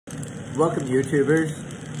Welcome, YouTubers.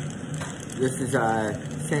 This is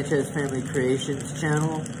Sanchez Family Creations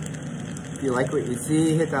channel. If you like what you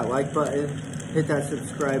see, hit that like button, hit that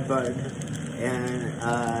subscribe button, and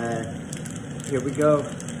here we go.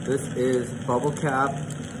 This is Bubble Cap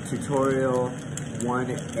Tutorial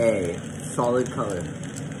 1A, solid color.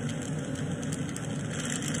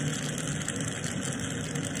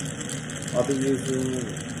 I'll be using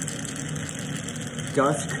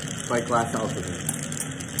Dusk by Glass Alchemy.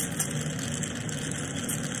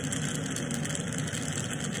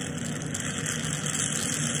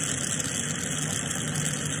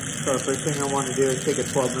 So the first thing I want to do is take a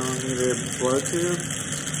 12mm blow tube,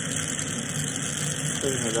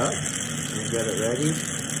 clean it up, and get it ready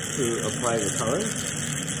to apply the color.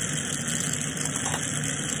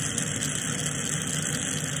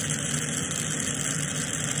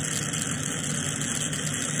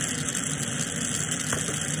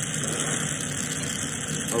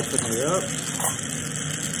 Open it up.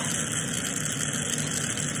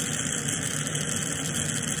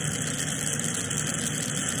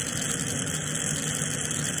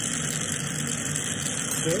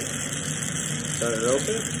 Okay, got it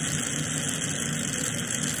open.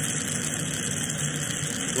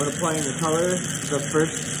 When applying the color, the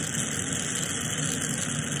first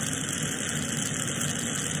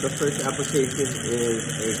application is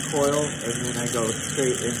a coil, and then I go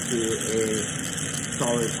straight into a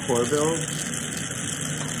solid core build.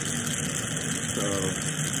 So,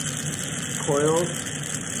 coils,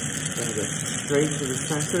 gonna go straight to the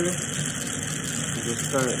center, and just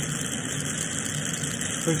start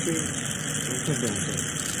pushing and condensing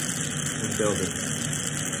and building.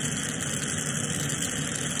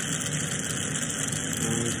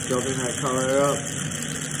 And building that color up,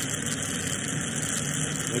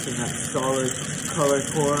 making that solid color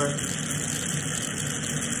core.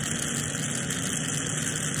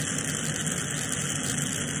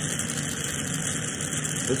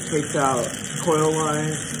 This takes out coil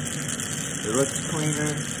lines, it looks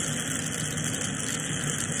cleaner.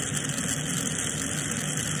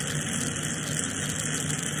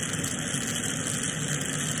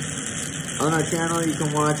 On our channel, you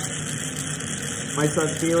can watch my son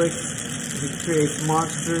Felix. He creates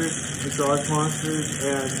monsters, he draws monsters,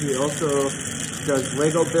 and he also does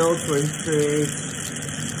Lego builds where he creates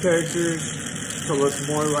characters to look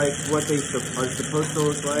more like what they are supposed to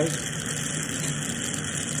look like.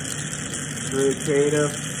 It's really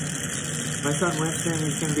creative. My son Winston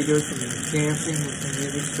is going to be doing some dancing and some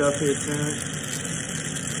music stuff here soon.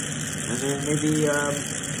 And then maybe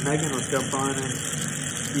Megan will jump on and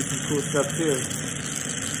do some cool stuff too.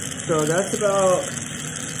 So that's about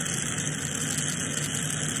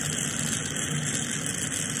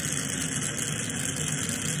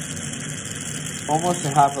almost a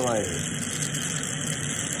half a lighter.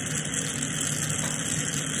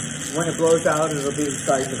 When it blows out, it'll be the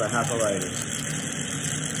size of a half a lighter.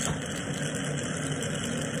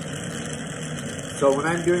 So when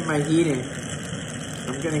I'm doing my heating,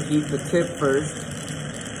 I'm going to heat the tip first.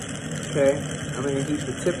 Okay? I'm going to heat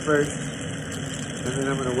the tip first, and then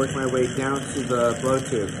I'm going to work my way down to the blow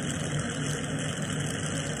tube.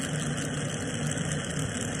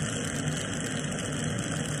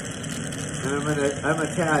 And I'm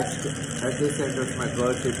attached at this end of my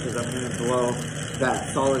blow tube because I'm going to blow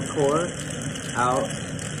that solid core out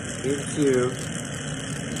into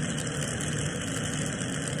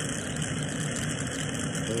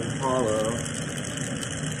a hollow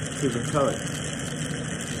tube of color.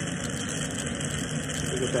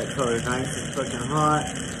 Get that color nice and fucking hot.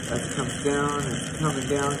 As it comes down, it's coming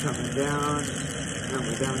down, coming down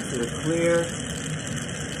to the clear.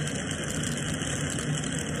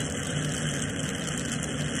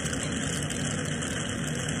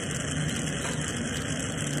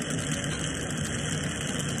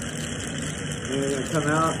 And you're gonna come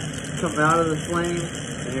out of the flame,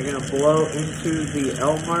 and you're gonna blow into the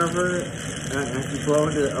L-marver. And as you blow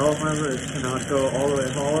into the L-marver, it's gonna go all the way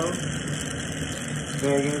hollow.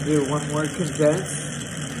 Then you're going to do one more condense,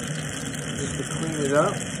 just to clean it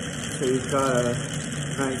up, so you've got a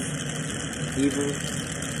nice, even,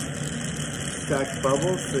 stacked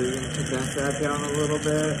bubble. So you're going to condense that down a little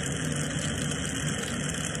bit.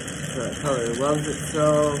 So that color loves it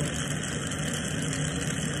so.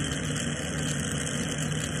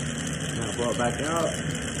 Now blow it back out.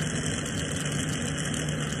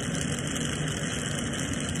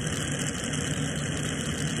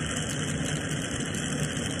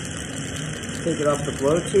 Take it off the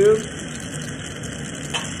blow tube.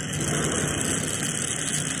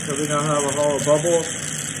 So we now have a hollow bubble.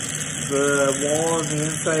 The wall on the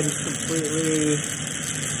inside is completely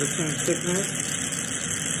the same thickness.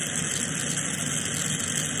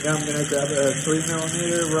 Now I'm going to grab a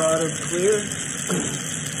 3mm rod of clear,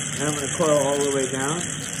 and I'm going to coil all the way down.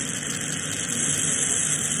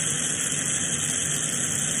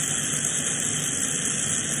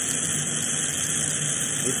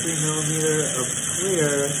 The 3mm of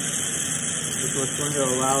clear is what's going to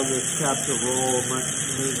allow this cap to roll much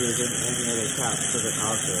smoother than any other caps that are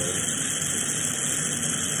out there.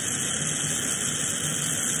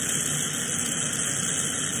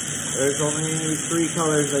 There's only 3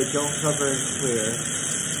 colors I don't cover in clear.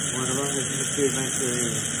 One of them is Mystery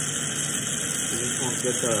Aventurine. You just won't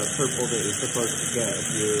get the purple that you're supposed to get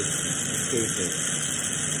if you escape it.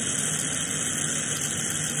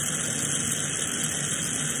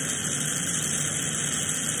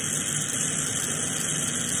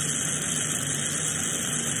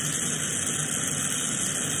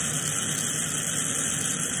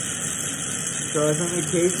 So as I'm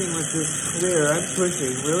encasing with this clear, I'm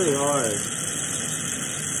pushing really hard.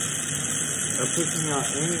 I'm pushing out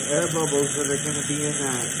any air bubbles that are going to be in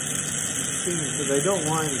that scene, because I don't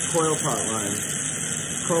want any coil pot lines.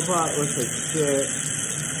 Coil pot looks like shit.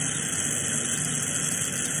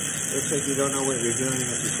 Looks like you don't know what you're doing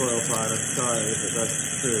with your coil pot. I'm sorry, but that's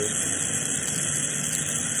true.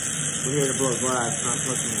 We're here to blow glass, not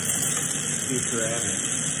fucking do ceramics.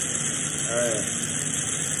 Alright.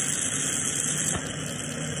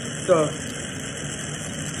 So,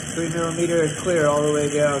 3mm is clear all the way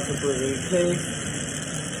down, completely encased.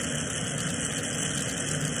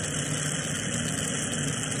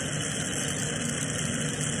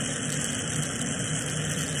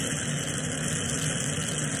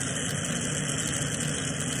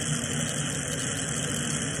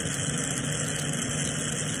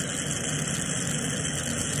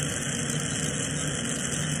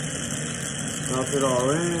 Melt it all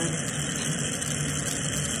in.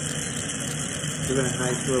 Give it a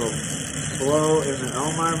nice little blow in the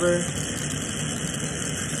elm arbor.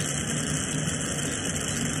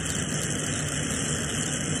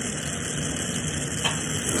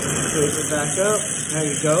 Close it back up. There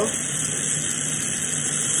you go.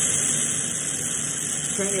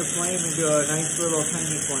 Turn your flame into a nice little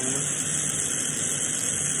tiny flame.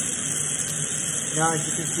 Now, as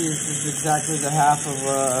you can see, this is exactly the half of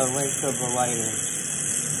a length of a lighter.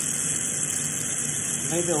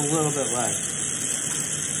 Maybe a little bit less.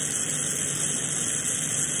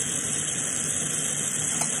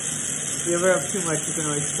 If you ever have too much, you can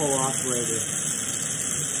always pull off later.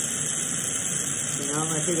 So now I'm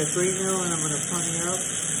going to take a 3mm and I'm going to pony up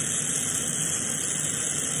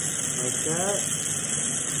like that.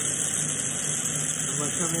 I'm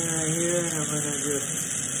going to come in right here and I'm going to just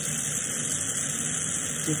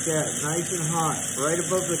get that nice and hot. Right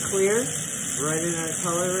above the clear, right in that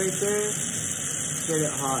color right there. Get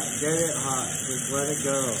it hot. Get it hot. Just let it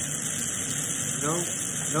go.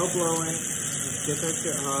 No blowing. Just get that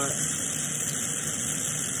shit hot.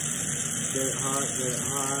 Get it hot, get it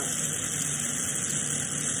hot.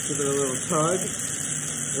 Give it a little tug.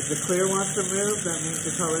 If the clear wants to move, that means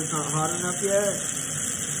the color's not hot enough yet.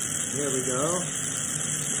 There we go.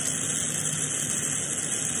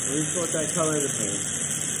 We just want that color to move.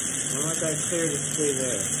 I want that clear to stay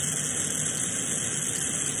there.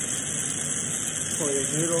 Pull your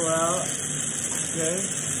noodle out. Okay.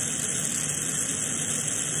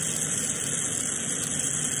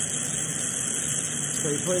 So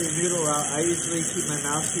you pull your noodle out. I usually keep my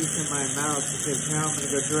mouthpiece in my mouth because now I'm going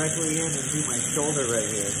to go directly in and do my shoulder right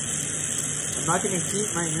here. I'm not going to heat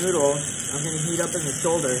my noodle. I'm going to heat up in the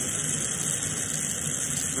shoulder.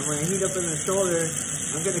 And when I heat up in the shoulder,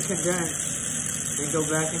 I'm going to condense and go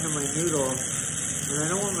back into my noodle. And I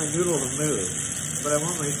don't want my noodle to move, but I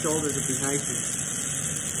want my shoulder to be nice and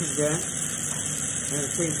condensed and the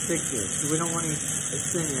same thickness. So we don't want any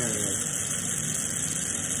thin areas.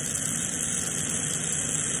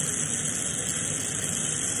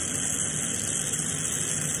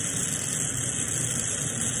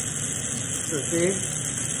 So see,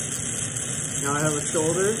 now I have a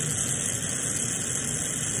shoulder.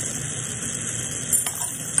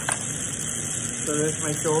 So there's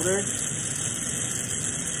my shoulder.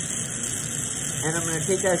 And I'm going to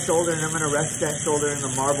take that shoulder and I'm going to rest that shoulder in the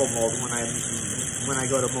marble mold when I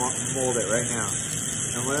go to mold it right now.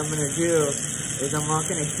 And what I'm going to do is I'm not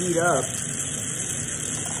going to heat up.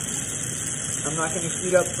 I'm not going to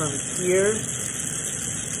heat up from here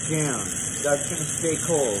down. That's going to stay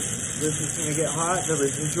cold. This is going to get hot. The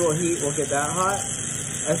residual heat will get that hot.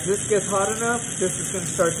 As this gets hot enough, this is going to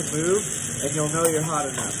start to move, and you'll know you're hot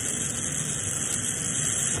enough.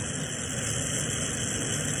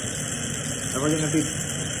 And we're going to be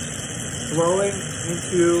blowing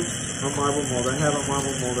into a marble mold. I have a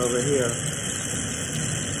marble mold over here.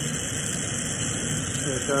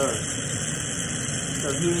 Here it goes. So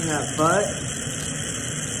heating that butt,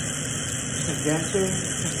 condensing,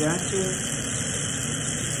 condensing,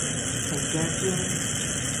 condensing,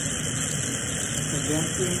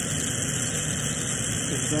 condensing,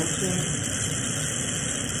 condensing,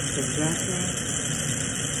 condensing,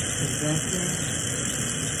 condensing,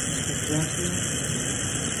 condensing.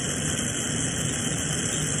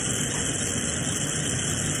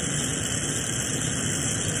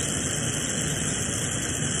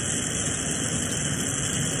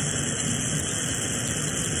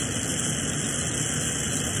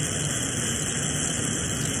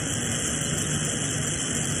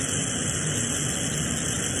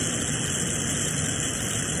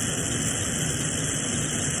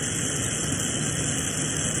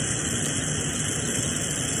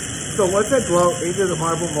 So once I blow into the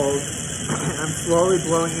marble mold, I'm slowly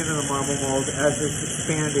blowing into the marble mold as it's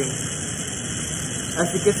expanding.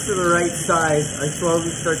 As it gets to the right size, I slowly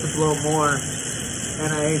start to blow more.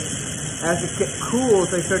 And as it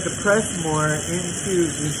cools, I start to press more into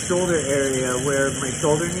the shoulder area where my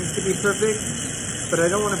shoulder needs to be perfect. But I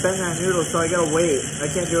don't want to bend that noodle, so I gotta wait. I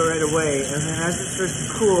can't do it right away. And then as it starts to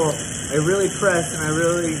cool, I really press and I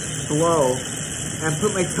really blow and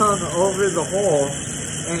put my tongue over the hole.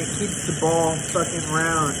 And it keeps the ball fucking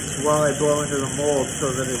round while I blow into the mold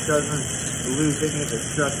so that it doesn't lose any of its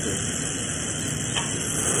structure.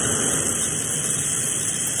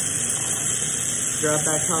 Grab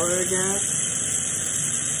that color again.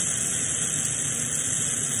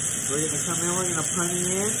 We're gonna come in, we're gonna punny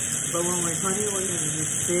in, but when we punny, we're gonna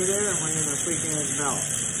just stay there and we're gonna freaking melt.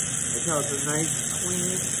 Until it's a nice,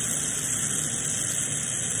 clean,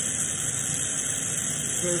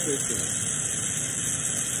 perfect.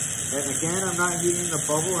 And again, I'm not heating the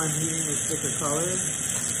bubble, I'm heating the stick of color.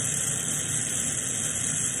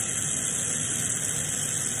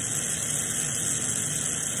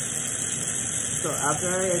 So after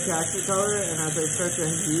I attach the color, and as I start to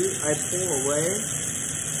heat, I pull away.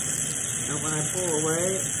 And when I pull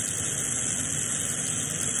away,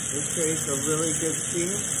 it creates a really good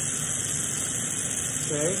steam.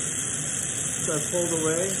 Okay? So I pulled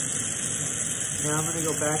away. Now I'm going to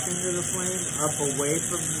go back into the flame, up away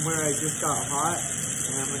from where I just got hot,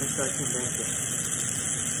 and I'm going to start condensing.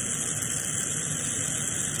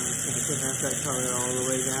 I'm just going to condense that color all the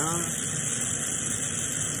way down.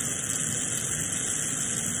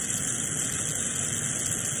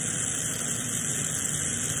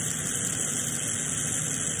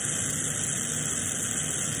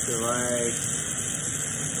 So like,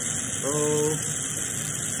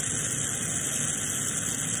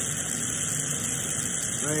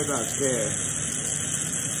 right about there.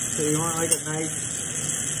 So you want like a nice,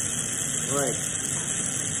 like,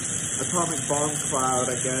 atomic bomb cloud,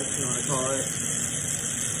 I guess you want to call it.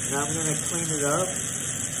 Now I'm going to clean it up.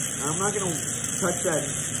 I'm not going to touch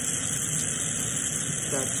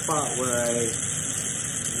that spot where I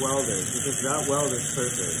welded, because that weld is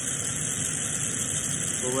perfect.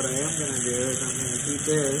 But what I am going to do is I'm going to heat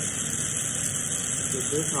this, get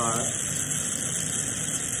this hot,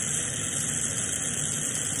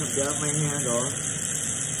 come down my handle,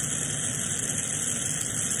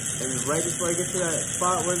 and then right before I get to that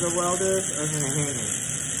spot where the weld is, I'm going to hang it.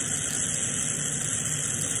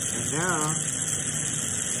 And now,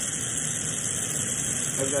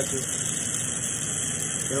 I've got this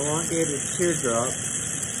elongated teardrop.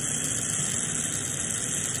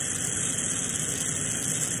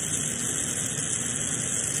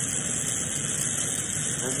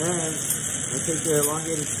 And then, I take the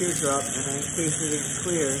elongated teardrop and I encase it in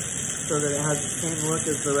clear so that it has the same look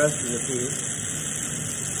as the rest of the piece.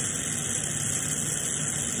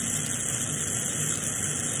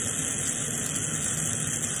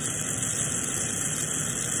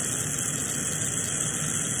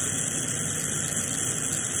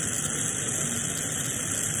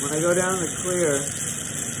 When I go down the clear,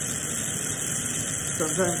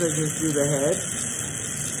 sometimes I just do the head.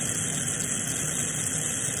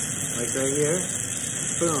 Like right here,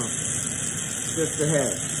 boom, just the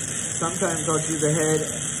head. Sometimes I'll do the head,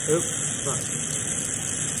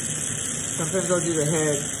 sometimes I'll do the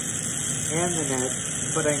head and the neck,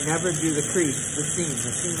 but I never do the crease, the seam.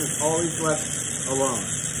 The seam is always left alone.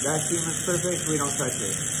 That seam is perfect, we don't touch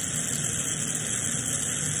it.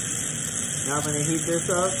 Now I'm going to heat this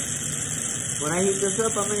up. When I heat this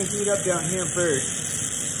up, I'm going to heat up down here first,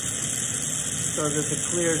 so that the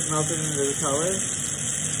clear is melted into the color.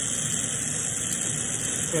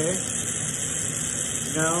 Okay,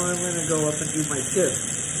 now I'm going to go up and do my tip,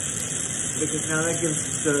 because now that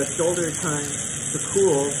gives the shoulder time to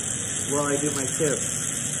cool while I do my tip.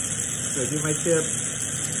 So I do my tip,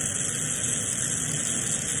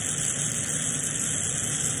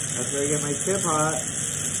 After I get my tip hot,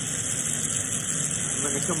 I'm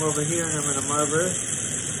going to come over here and I'm going to marver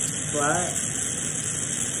flat.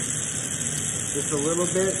 Just a little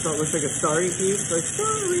bit so it looks like a starry piece, like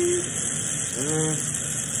starry. And then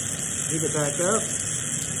heat it back up,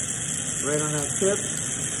 right on that tip.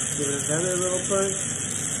 Give it another little push.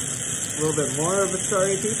 A little bit more of a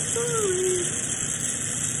starry piece, starry.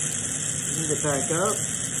 Heat it back up.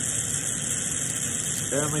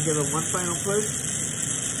 Then I'm going to give it one final push.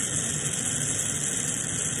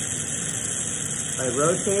 I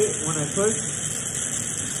rotate when I push,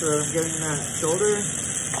 so I'm getting that shoulder.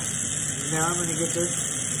 Now I'm going to get this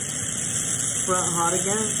front hot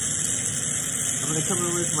again. I'm going to come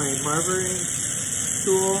in with my marbering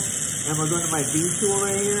tool, and I'm going to go to my V tool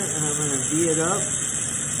right here, and I'm going to V it up.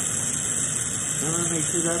 And I'm going to make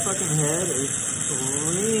sure that fucking head is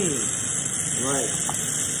clean. Like,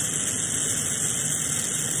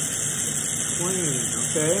 clean,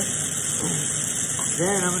 okay?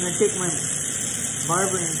 Then I'm going to take my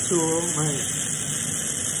marbering tool, my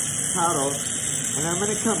paddle, and I'm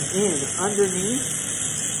going to come in underneath,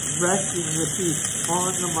 resting the piece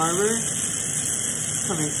on the marber,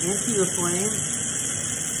 coming into the flame,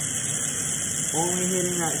 only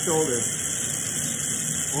hitting that shoulder,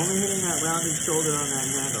 only hitting that rounded shoulder on that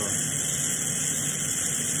handle.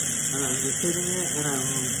 And I'm just hitting it, and I'm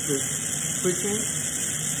just pushing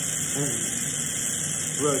and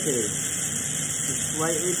rotating.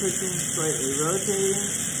 Slightly pushing, slightly rotating.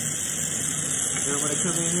 And I'm going to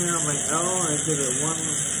come in here on my L and give it one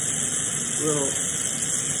little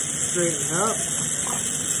straighten up.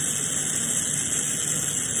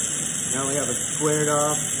 Now we have a squared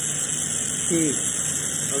off piece.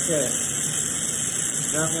 Okay.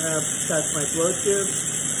 Now I'm going to attach my flow tube.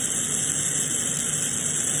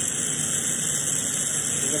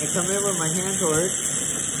 I'm going to come in with my hand torch.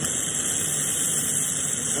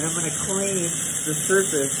 And I'm going to clean the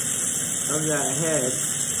surface of that head.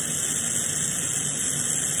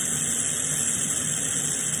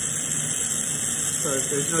 So if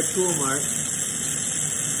there's no tool mark,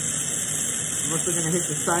 I'm also going to hit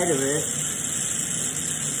the side of it.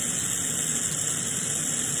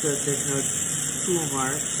 So if there's no tool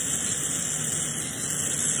mark.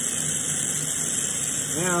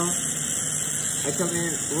 Now, I come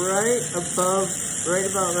in right above, right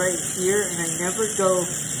about right here, and I never go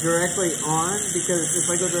directly on, because if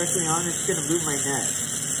I go directly on, it's going to move my neck.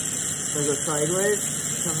 So I go sideways,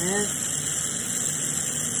 come in.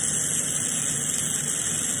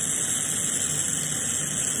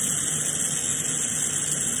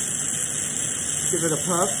 Give it a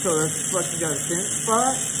puff, so it's fucking got a thin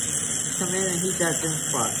spot. Come in and heat that thin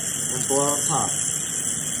spot, and blow and pop.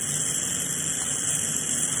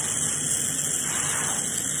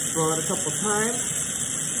 Blow it a couple times.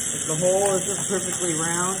 If the hole isn't perfectly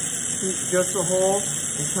round, heat just the hole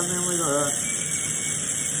and come in with a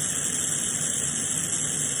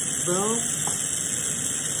boom.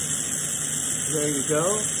 There you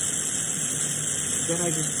go. Then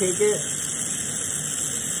I just take it,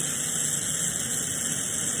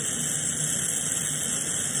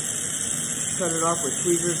 cut it off with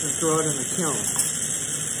tweezers and throw it in the kiln.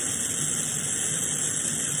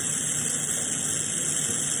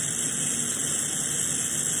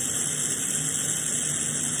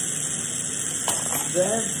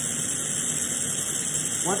 Then,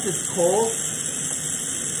 once it's cold,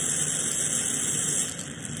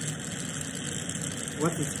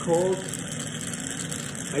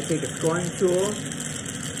 I take a scoring tool,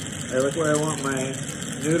 I look where I want my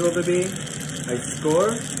noodle to be, I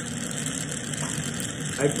score,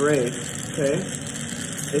 I break, okay?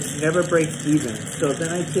 It never breaks even. So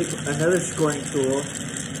then I take another scoring tool.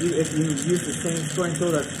 If you use the same scoring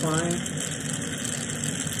tool, that's fine.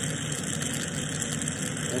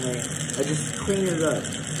 And I just clean it up.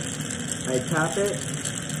 I tap it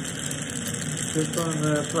just on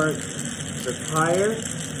the part that's higher.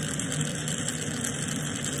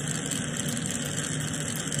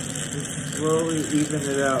 Just slowly even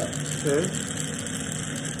it out, okay?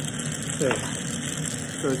 Okay,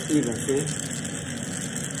 so it's even, see?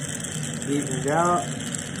 Evened out.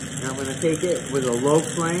 Now I'm going to take it with a low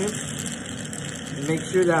flame and make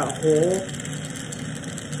sure that hole,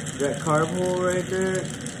 that carb hole right there,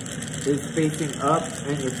 is facing up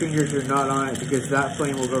and your fingers are not on it, because that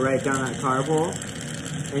flame will go right down that carb hole.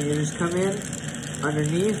 And you just come in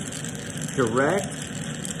underneath, direct,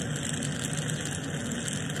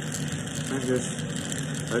 and just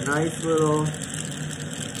a nice little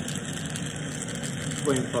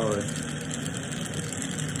flame forward.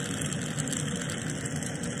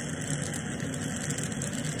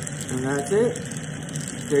 And that's it.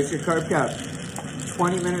 There's your carb cap.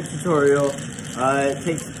 20-minute tutorial. It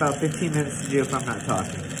takes about 15 minutes to do if I'm not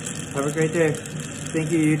talking. Have a great day.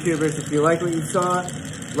 Thank you, YouTubers. If you like what you saw,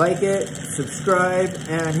 like it, subscribe,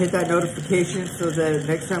 and hit that notification so that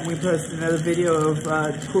next time we post another video of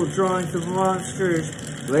cool drawings of monsters,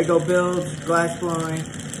 Lego builds, glass blowing,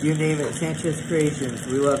 you name it, Sanchez Creations.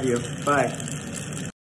 We love you. Bye.